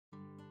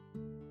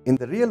In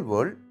the real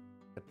world,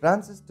 a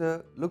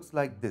transistor looks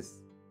like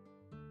this,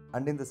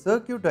 and in the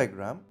circuit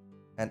diagram,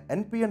 an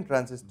NPN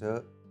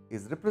transistor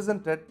is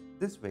represented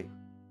this way.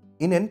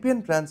 In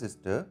NPN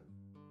transistor,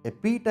 a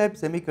p-type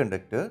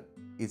semiconductor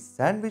is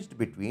sandwiched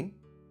between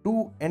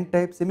two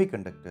n-type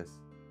semiconductors.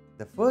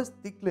 The first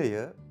thick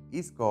layer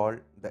is called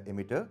the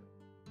emitter,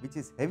 which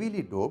is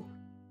heavily doped.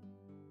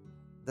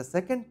 The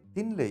second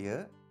thin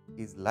layer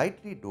is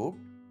lightly doped,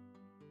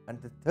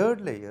 and the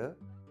third layer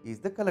is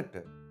the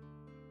collector.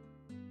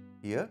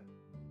 Here,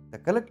 the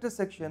collector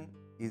section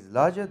is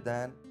larger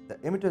than the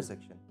emitter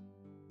section.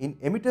 In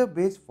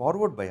emitter-based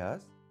forward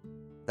bias,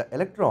 the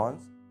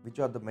electrons, which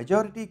are the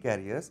majority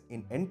carriers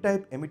in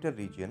n-type emitter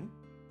region,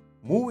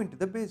 move into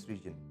the base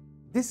region.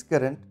 This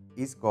current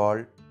is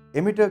called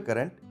emitter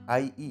current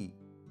IE.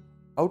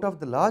 Out of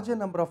the larger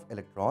number of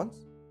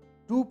electrons,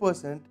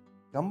 2%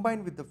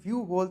 combine with the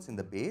few holes in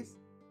the base,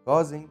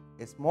 causing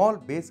a small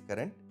base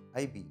current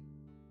IB.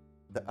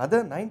 The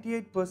other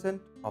 98%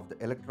 of the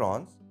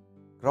electrons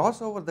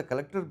cross over the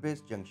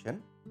collector-base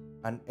junction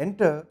and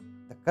enter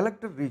the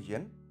collector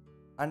region,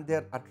 and they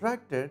are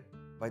attracted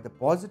by the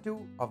positive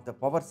of the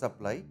power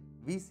supply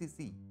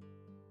VCC.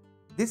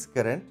 This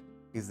current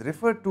is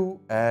referred to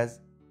as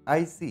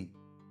IC.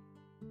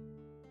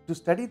 To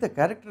study the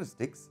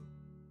characteristics,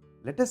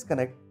 let us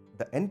connect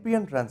the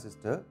NPN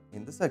transistor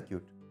in the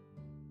circuit.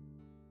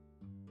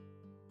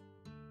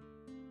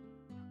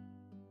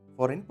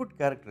 For input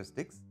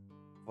characteristics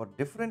for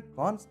different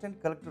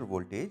constant collector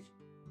voltage,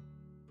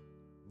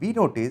 we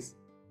notice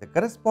the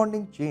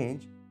corresponding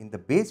change in the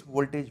base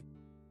voltage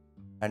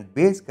and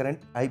base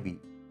current IB.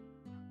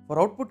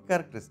 For output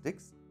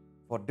characteristics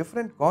for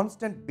different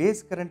constant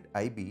base current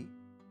IB,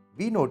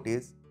 we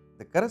notice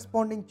the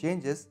corresponding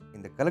changes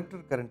in the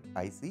collector current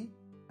IC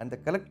and the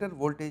collector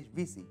voltage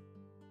VC.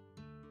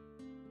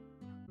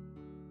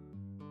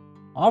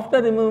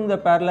 After removing the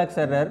parallax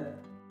error,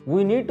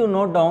 we need to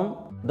note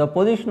down the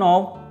position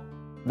of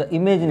the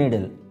image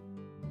needle.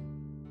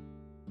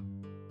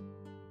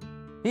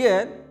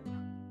 Here,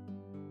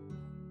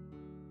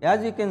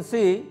 as you can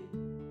see,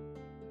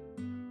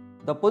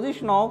 the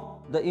position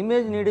of the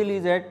image needle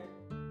is at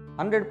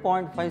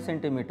 100.5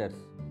 centimeters.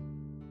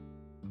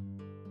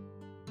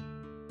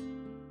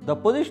 The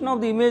position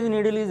of the image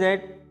needle is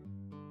at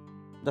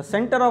the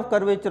center of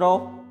curvature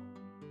of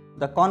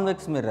the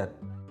convex mirror.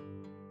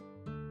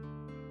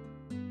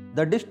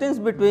 The distance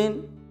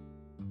between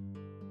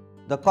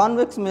the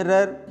convex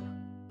mirror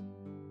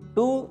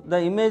to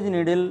the image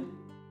needle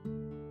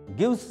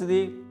gives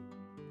the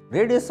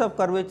radius of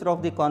curvature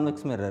of the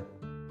convex mirror.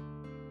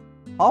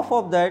 Half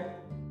of that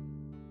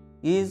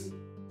is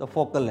the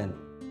focal length.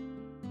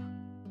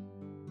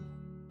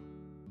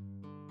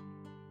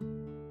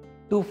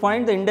 To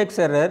find the index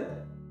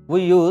error,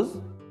 we use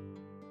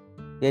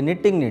a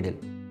knitting needle.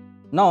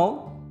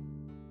 Now,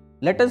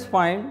 let us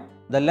find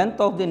the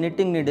length of the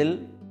knitting needle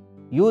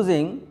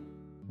using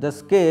the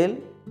scale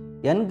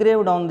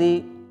engraved on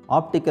the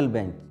optical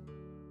bench.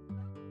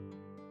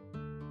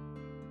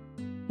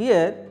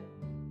 Here,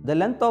 the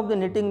length of the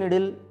knitting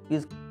needle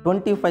is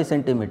 25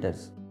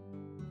 centimeters.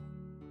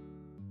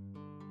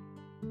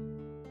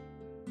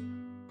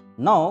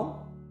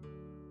 Now,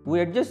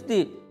 we adjust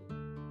the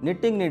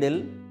knitting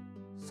needle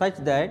such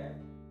that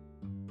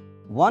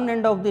one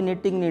end of the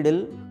knitting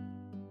needle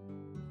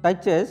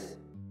touches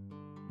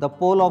the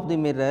pole of the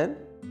mirror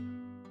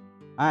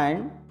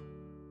and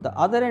the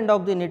other end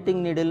of the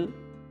knitting needle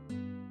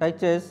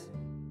touches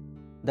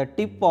the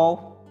tip of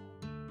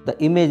the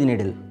image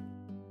needle.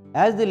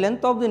 As the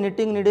length of the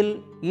knitting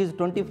needle is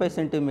 25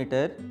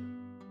 centimeter,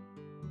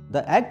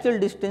 the actual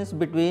distance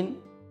between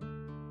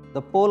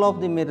the pole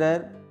of the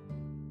mirror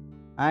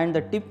and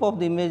the tip of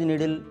the image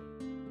needle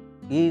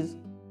is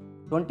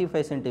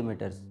 25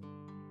 centimeters,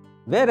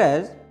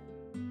 whereas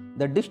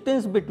the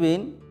distance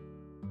between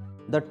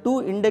the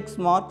two index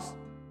marks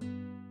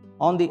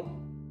on the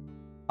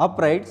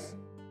uprights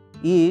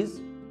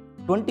is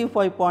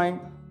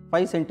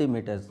 25.5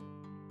 centimeters.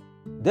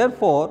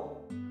 Therefore,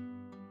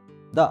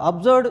 the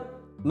observed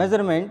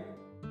measurement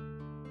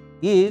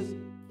is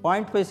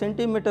 0.5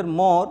 centimeter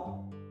more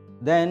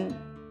than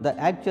the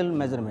actual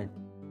measurement.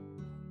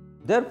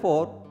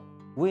 Therefore,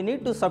 we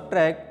need to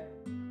subtract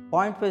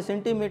 0.5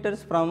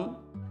 centimeters from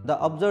the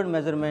observed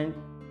measurement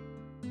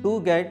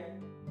to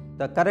get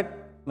the correct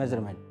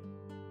measurement.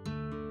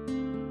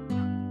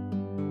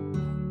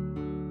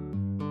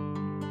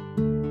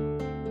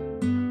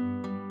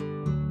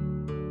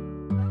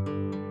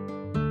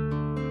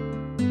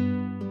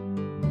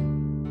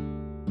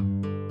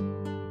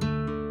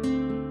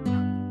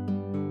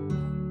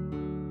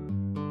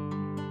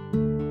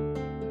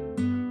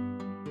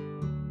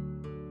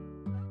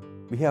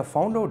 We have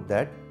found out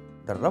that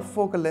the rough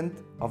focal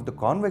length of the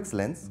convex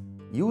lens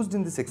used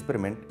in this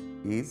experiment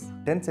is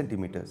 10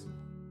 centimeters.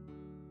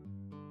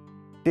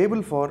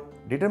 Table for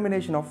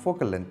determination of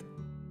focal length.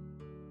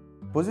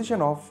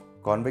 Position of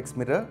convex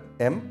mirror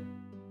M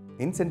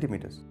in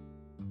centimeters.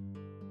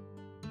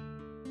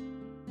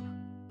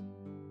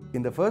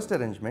 In the first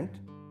arrangement,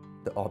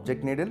 the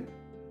object needle,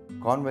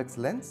 convex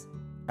lens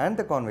and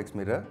the convex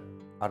mirror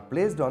are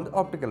placed on the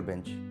optical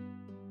bench.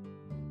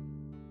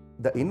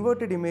 The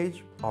inverted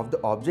image of the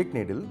object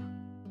needle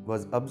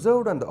was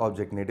observed on the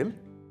object needle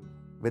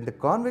when the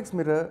convex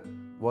mirror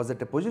was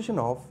at a position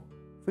of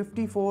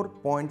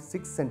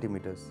 54.6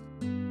 centimeters.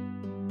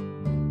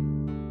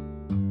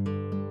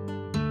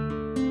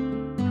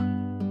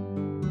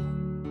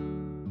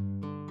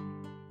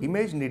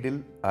 Image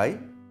needle I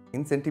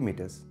in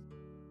centimeters.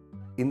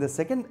 In the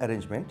second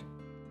arrangement,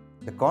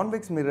 the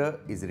convex mirror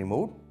is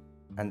removed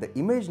and the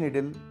image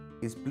needle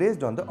is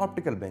placed on the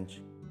optical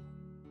bench.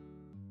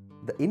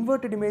 The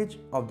inverted image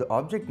of the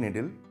object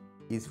needle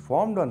is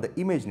formed on the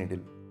image needle.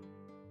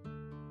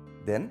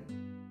 Then,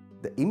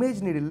 the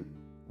image needle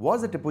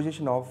was at a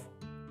position of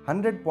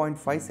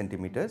 100.5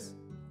 centimeters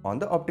on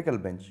the optical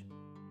bench.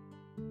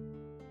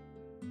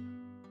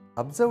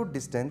 Observed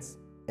distance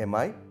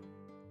mi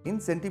in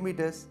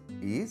centimeters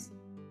is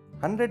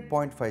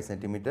 100.5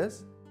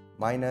 centimeters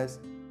minus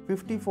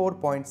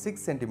 54.6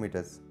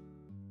 centimeters,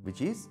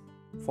 which is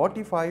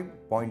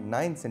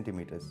 45.9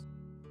 centimeters.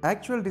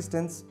 Actual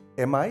distance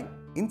mi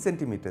in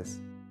centimeters.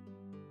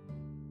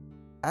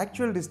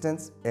 Actual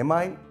distance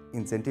mi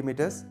in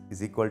centimeters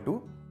is equal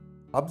to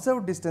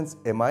observed distance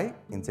mi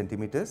in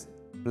centimeters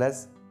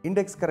plus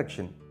index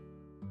correction.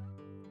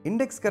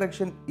 Index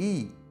correction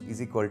E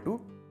is equal to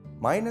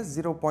minus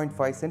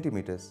 0.5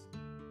 centimeters.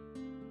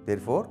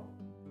 Therefore,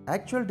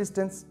 actual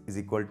distance is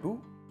equal to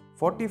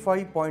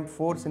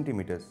 45.4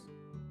 centimeters.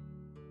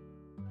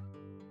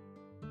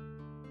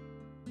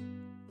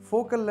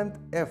 Focal length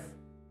f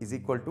is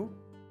equal to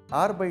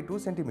r by 2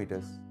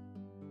 centimeters,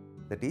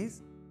 that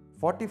is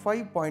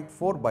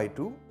 45.4 by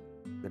 2,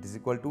 that is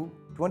equal to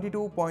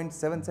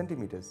 22.7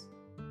 centimeters.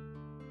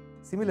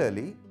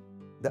 Similarly,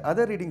 the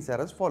other readings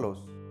are as follows.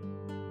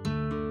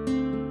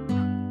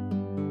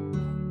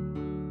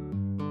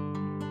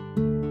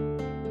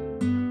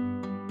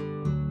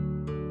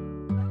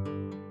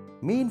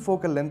 Mean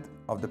focal length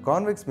of the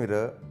convex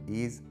mirror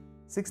is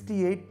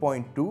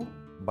 68.2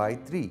 by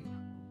 3,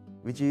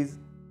 which is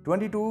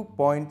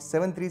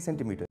 22.73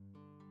 centimeters.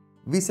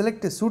 We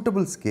select a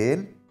suitable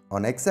scale.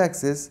 On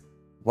x-axis,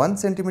 1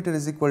 centimeter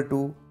is equal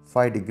to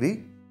 5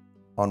 degree.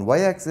 On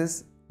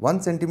y-axis,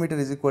 1 centimeter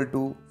is equal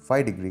to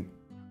 5 degree.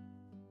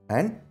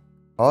 And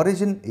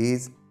origin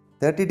is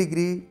 30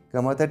 degree,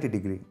 30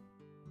 degree.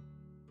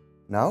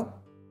 Now,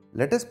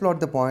 let us plot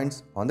the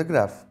points on the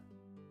graph.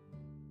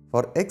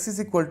 For x is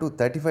equal to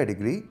 35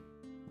 degree,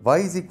 y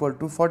is equal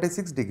to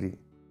 46 degree.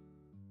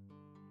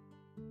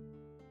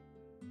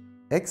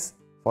 X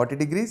 40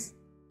 degrees,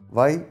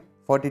 y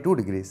 42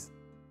 degrees.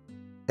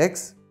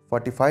 X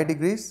 45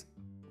 degrees,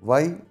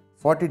 y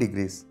 40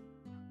 degrees.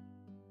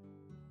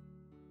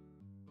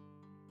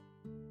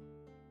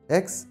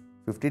 X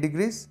 50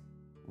 degrees,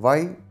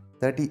 y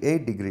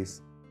 38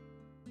 degrees.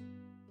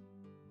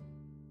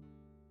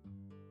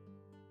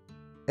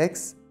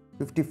 X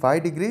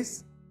 55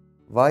 degrees,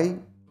 y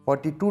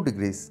 42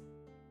 degrees.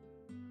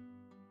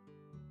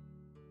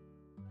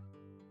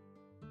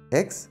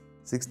 X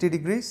 60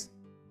 degrees,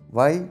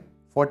 y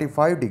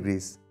 45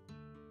 degrees.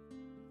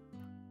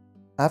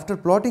 After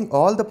plotting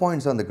all the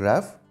points on the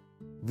graph,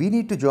 we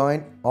need to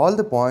join all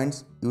the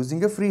points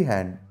using a free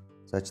hand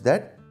such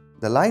that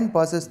the line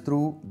passes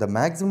through the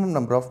maximum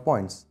number of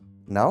points.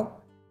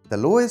 Now, the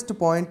lowest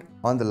point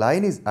on the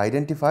line is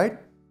identified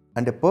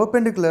and a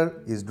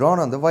perpendicular is drawn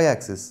on the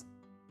y-axis.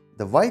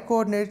 The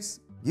y-coordinates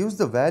gives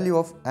the value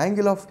of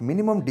angle of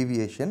minimum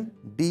deviation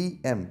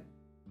dm.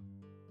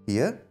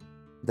 Here,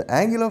 the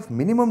angle of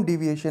minimum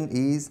deviation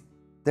is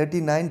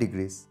 39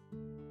 degrees.